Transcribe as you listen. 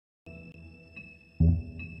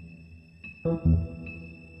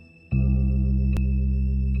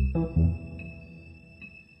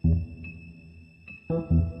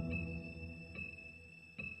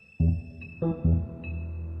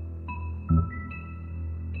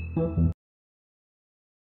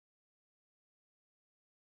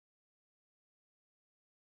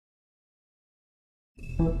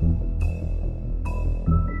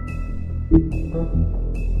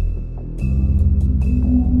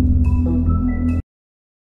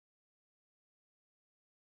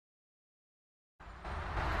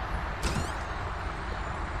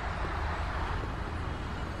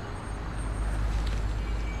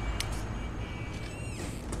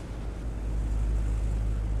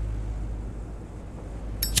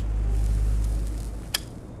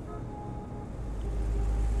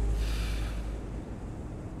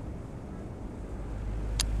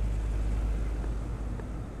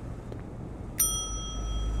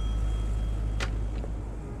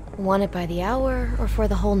Want it by the hour or for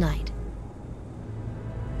the whole night?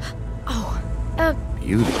 Oh,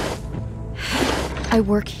 Beauty. I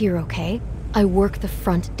work here, okay? I work the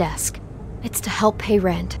front desk. It's to help pay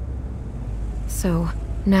rent. So,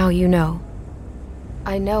 now you know.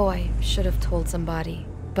 I know I should have told somebody,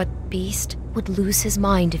 but Beast would lose his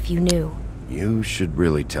mind if you knew. You should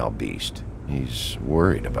really tell Beast. He's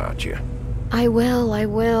worried about you. I will.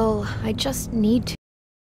 I just need to.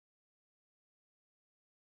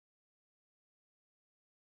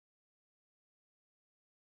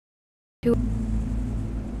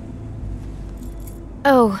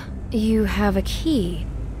 Oh, you have a key.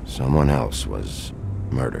 Someone else was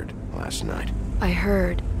murdered last night. I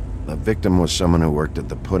heard. The victim was someone who worked at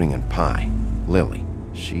the Pudding and Pie. Lily.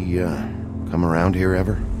 She, come around here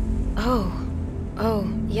ever? Oh,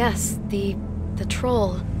 yes, the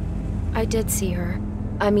troll. I did see her.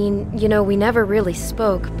 I mean, you know, we never really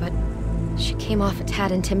spoke, but she came off a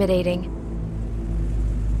tad intimidating.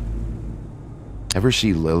 Ever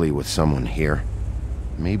see Lily with someone here?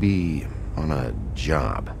 Maybe on a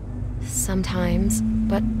job. Sometimes,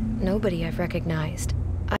 but nobody I've recognized.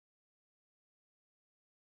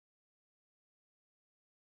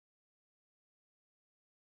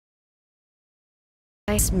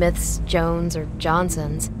 Smiths, Jones, or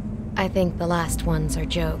Johnsons. I think the last ones are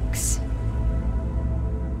jokes.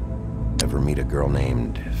 Ever meet a girl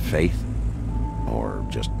named Faith? Or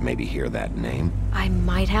just maybe hear that name? I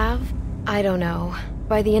might have. I don't know.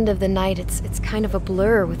 By the end of the night, it's kind of a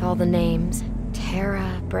blur with all the names.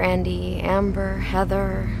 Tara, Brandy, Amber,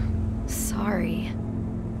 Heather. Sorry.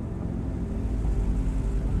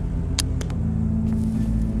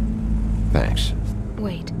 Thanks.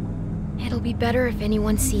 Wait. It'll be better if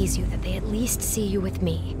anyone sees you that they at least see you with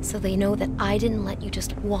me, so they know that I didn't let you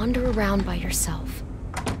just wander around by yourself.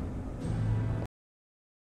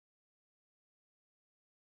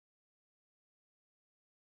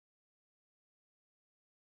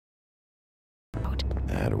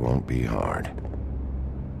 That won't be hard.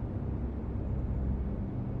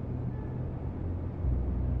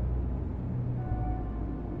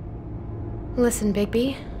 Listen,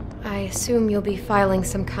 Bigby. I assume you'll be filing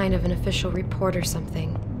some kind of an official report or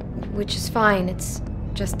something. Which is fine, it's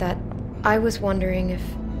just that I was wondering if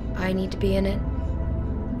I need to be in it.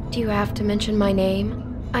 Do you have to mention my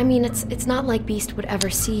name? I mean, it's not like Beast would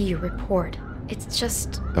ever see your report. It's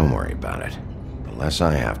just... Don't worry about it. The less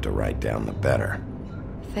I have to write down, the better.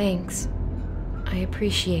 Thanks. I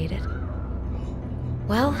appreciate it.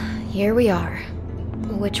 Well, here we are.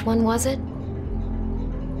 Which one was it?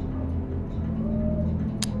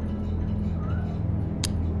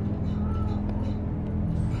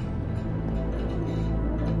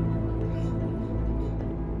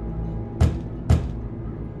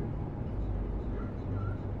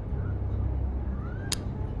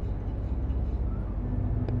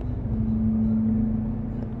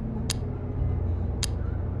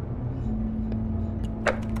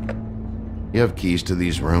 You have keys to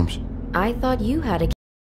these rooms? I thought you had a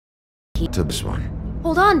key to this one.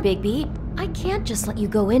 Hold on, Bigby. I can't just let you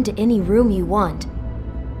go into any room you want.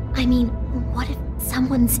 I mean, what if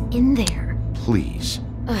someone's in there? Please.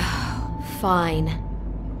 Fine.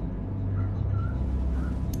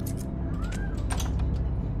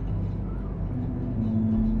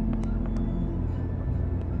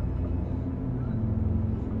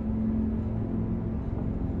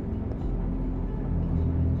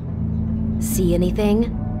 See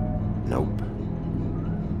anything? Nope.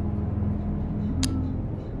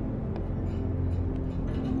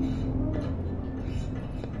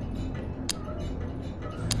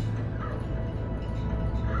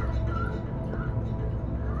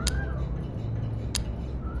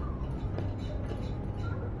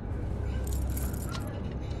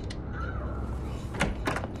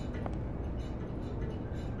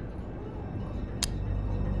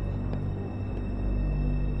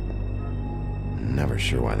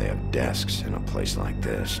 sure why they have desks in a place like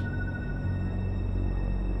this.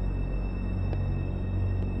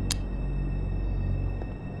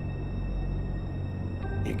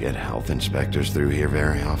 You get health inspectors through here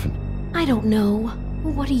very often? I don't know.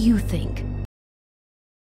 What do you think?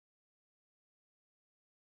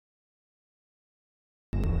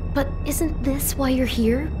 But isn't this why you're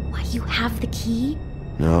here? Why you have the key?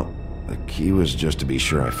 No, the key was just to be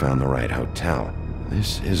sure I found the right hotel.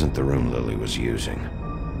 This isn't the room Lily was using.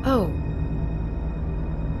 Oh.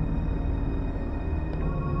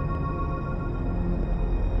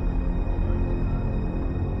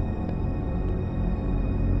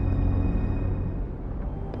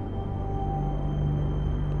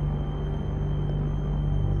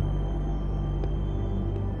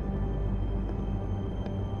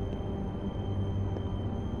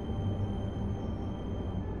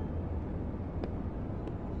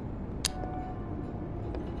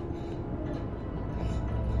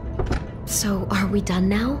 So, are we done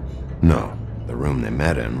now? No, the room they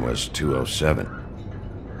met in was 207.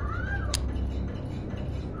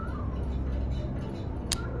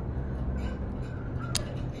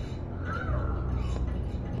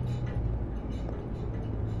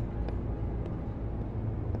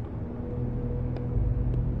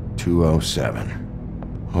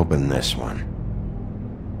 Open this one.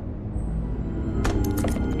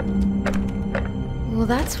 Well,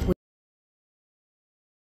 that's weird.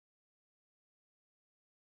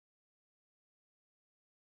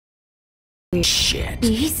 Shit.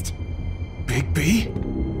 Beast?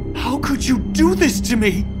 Bigby? How could you do this to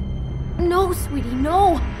me? No, sweetie,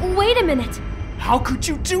 no. Wait a minute. How could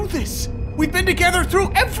you do this? We've been together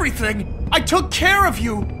through everything. I took care of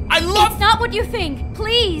you. I love— It's not what you think.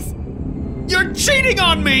 Please. You're cheating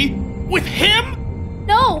on me! With him?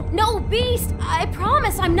 No, Beast. I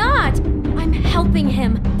promise I'm not. I'm helping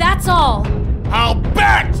him. That's all. I'll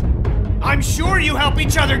bet! I'm sure you help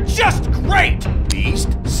each other just great!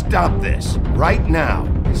 Beast, stop this. Right now.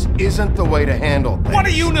 This isn't the way to handle things. What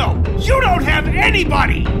do you know? You don't have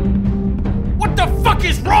anybody! What the fuck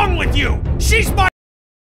is wrong with you? She's my—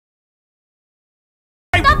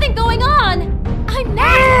 Nothing going on. I'm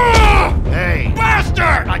not. Hey!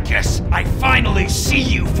 Bastard! I guess I finally see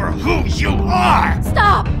you for who you are!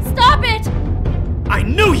 Stop it. I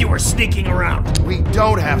knew you were sneaking around! We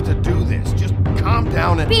don't have to do this. Just calm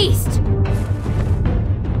down and— Beast.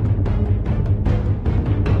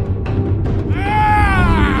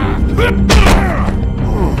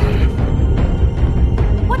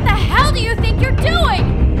 What the hell do you think you're doing?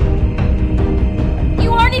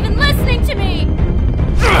 You aren't even listening to me.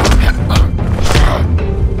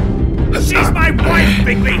 She's my wife,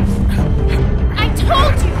 Bigby! I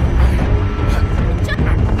told you.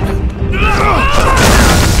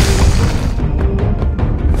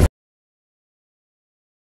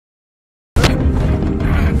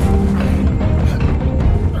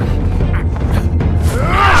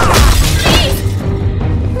 Please,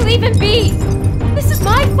 leave him be. This is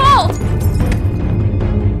my fault. Please,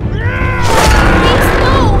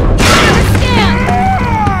 no. I understand.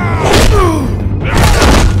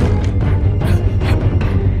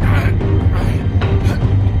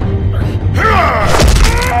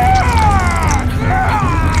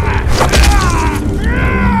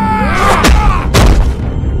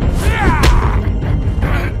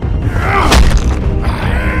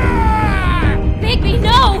 Bigby,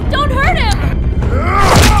 no! Don't hurt him!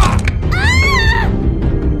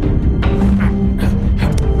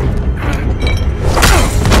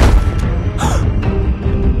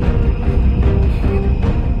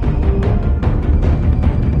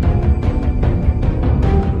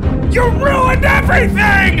 You ruined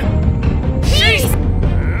everything! Please!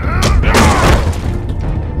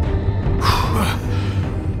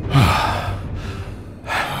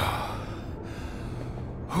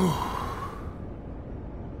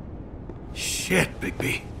 Shit,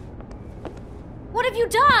 Bigby. What have you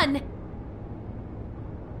done?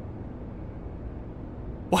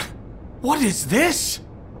 What is this?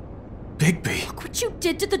 Bigby. Look what you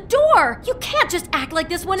did to the door! You can't just act like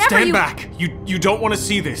this whenever Stand you— back. You don't want to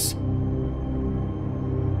see this.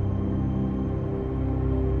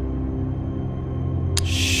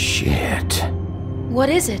 Shit. What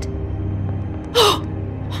is it? Oh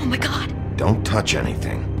my god! Don't touch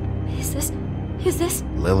anything. Is this?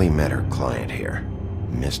 Lily met her client here.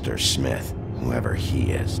 Mr. Smith, whoever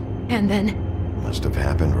he is. And then, Must have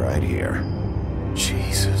happened right here.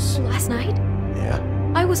 Jesus. last night? Yeah?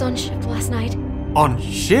 I was on shift last night. On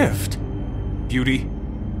shift? Beauty,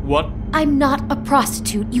 what? I'm not a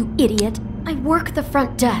prostitute, you idiot. I work the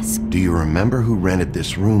front desk. Do you remember who rented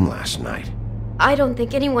this room last night? I don't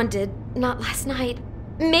think anyone did. Not last night.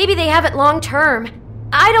 maybe they have it long term.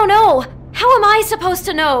 I don't know. How am I supposed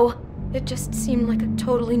to know? It just seemed like a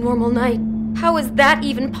totally normal night. How is that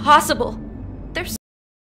even possible? There's...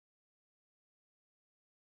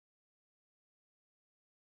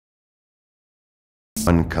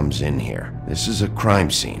 One comes in here. This is a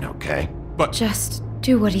crime scene, okay? But... Just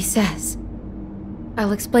do what he says.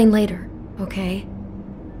 I'll explain later, okay?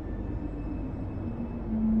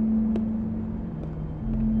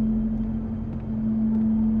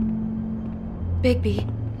 Bigby,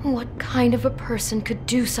 what kind of a person could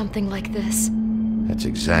do something like this? That's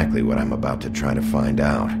exactly what I'm about to try to find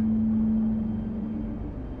out.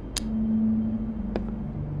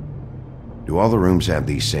 Do all the rooms have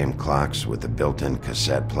these same clocks with the built-in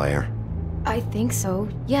cassette player? I think so,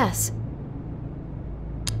 yes.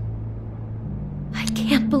 I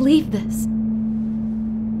can't believe this.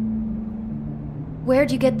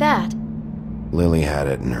 Where'd you get that? Lily had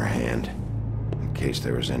it in her hand, in case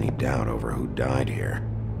there was any doubt over who died here.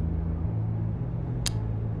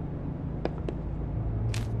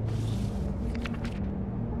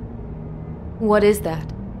 What is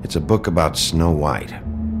that? It's a book about Snow White,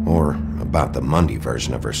 or about the Mundy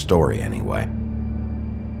version of her story anyway.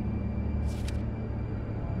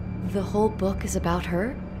 The whole book is about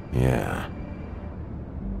her? Yeah.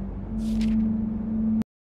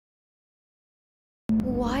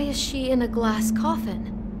 Why is she in a glass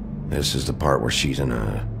coffin? This is the part where she's in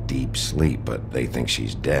a deep sleep, but they think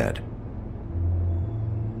she's dead.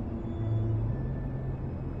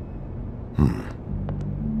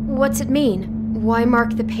 What's it mean? Why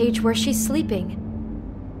mark the page where she's sleeping?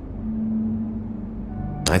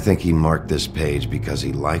 I think he marked this page because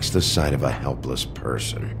he likes the sight of a helpless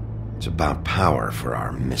person. It's about power for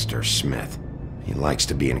our Mr. Smith. He likes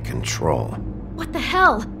to be in control. What the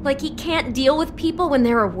hell? Like he can't deal with people when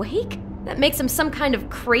they're awake? That makes him some kind of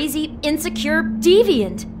crazy, insecure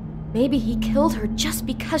deviant. Maybe he killed her just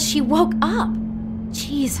because she woke up.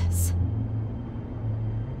 Jesus.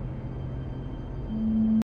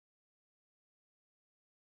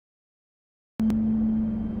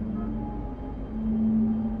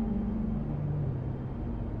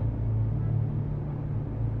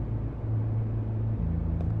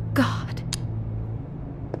 God.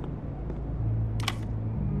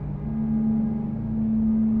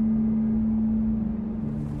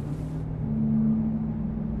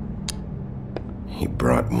 He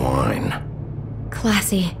brought wine.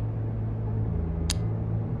 Classy.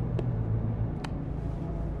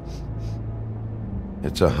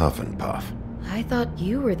 It's a huff and puff. I thought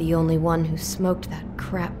you were the only one who smoked that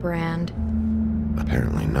crap brand.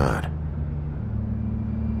 Apparently not.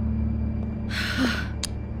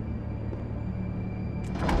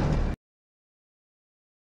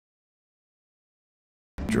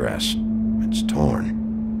 Dress. It's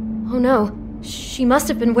torn. Oh no, she must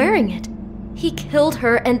have been wearing it. He killed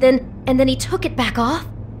her and then he took it back off?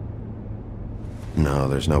 No,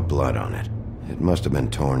 there's no blood on it. It must have been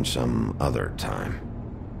torn some other time.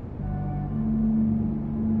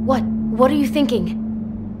 What are you thinking?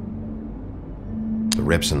 The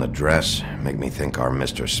rips in the dress make me think our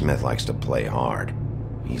Mr. Smith likes to play hard.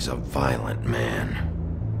 He's a violent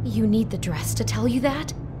man. You need the dress to tell you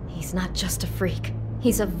that? He's not just a freak.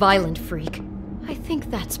 He's a violent freak. I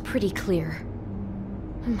think that's pretty clear.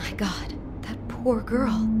 Oh my God, that poor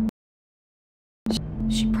girl.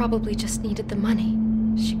 She probably just needed the money.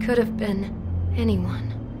 She could have been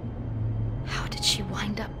anyone. How did she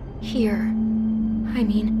wind up here? I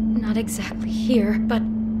mean, not exactly here, but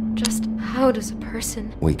just how does a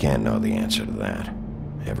person... We can't know the answer to that.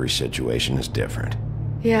 Every situation is different.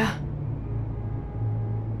 Yeah.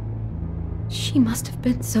 She must have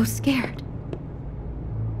been so scared.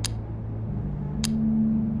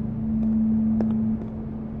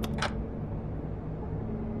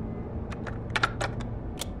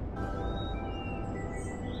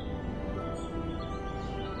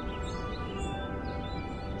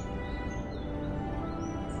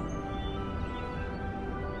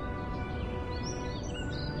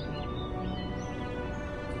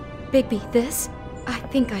 Bigby, this? I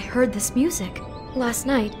think I heard this music. Last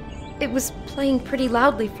night, it was playing pretty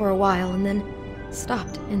loudly for a while and then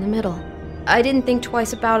stopped in the middle. I didn't think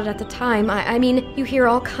twice about it at the time. I mean, you hear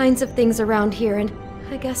all kinds of things around here, and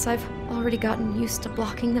I guess I've already gotten used to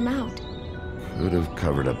blocking them out. Could have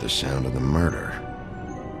covered up the sound of the murder.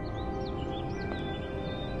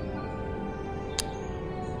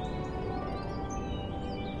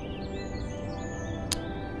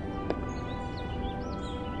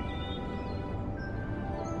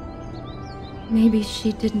 Maybe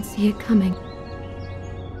she didn't see it coming.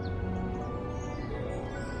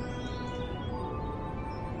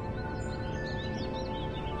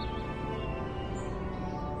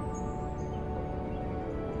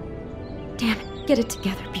 Damn it, get it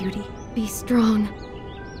together, Beauty. Be strong.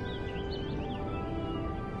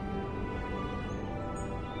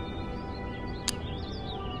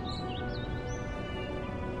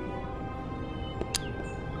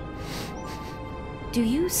 Do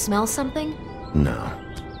you smell something? No,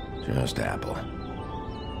 just apple.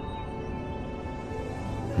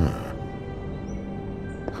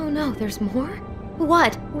 Oh no, there's more?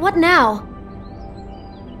 What? What now?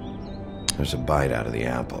 There's a bite out of the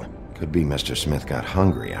apple. Could be Mr. Smith got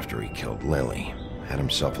hungry after he killed Lily. Had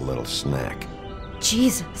himself a little snack.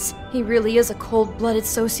 Jesus, he really is a cold-blooded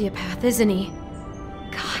sociopath, isn't he?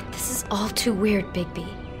 God, this is all too weird, Bigby.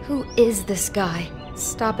 Who is this guy?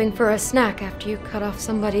 Stopping for a snack after you cut off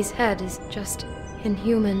somebody's head is just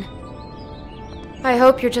inhuman. I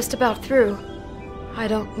hope you're just about through. I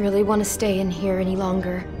don't really want to stay in here any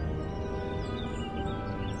longer.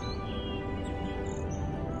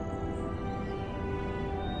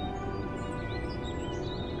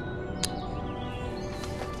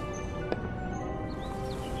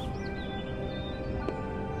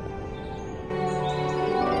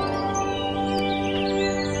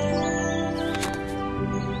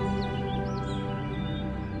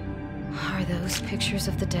 Are those pictures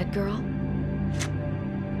of the dead girl?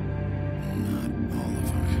 Not all of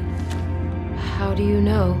them. How do you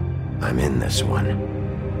know? I'm in this one.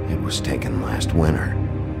 It was taken last winter.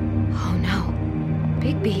 Oh no.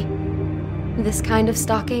 Bigby. This kind of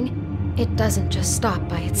stalking, it doesn't just stop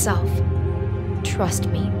by itself. Trust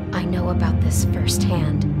me, I know about this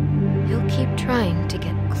firsthand. He'll keep trying to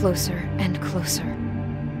get closer and closer.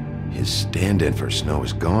 His stand-in for Snow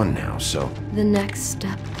is gone now, so... The next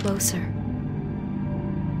step closer.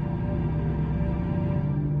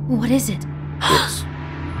 What is it? It's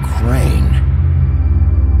Crane.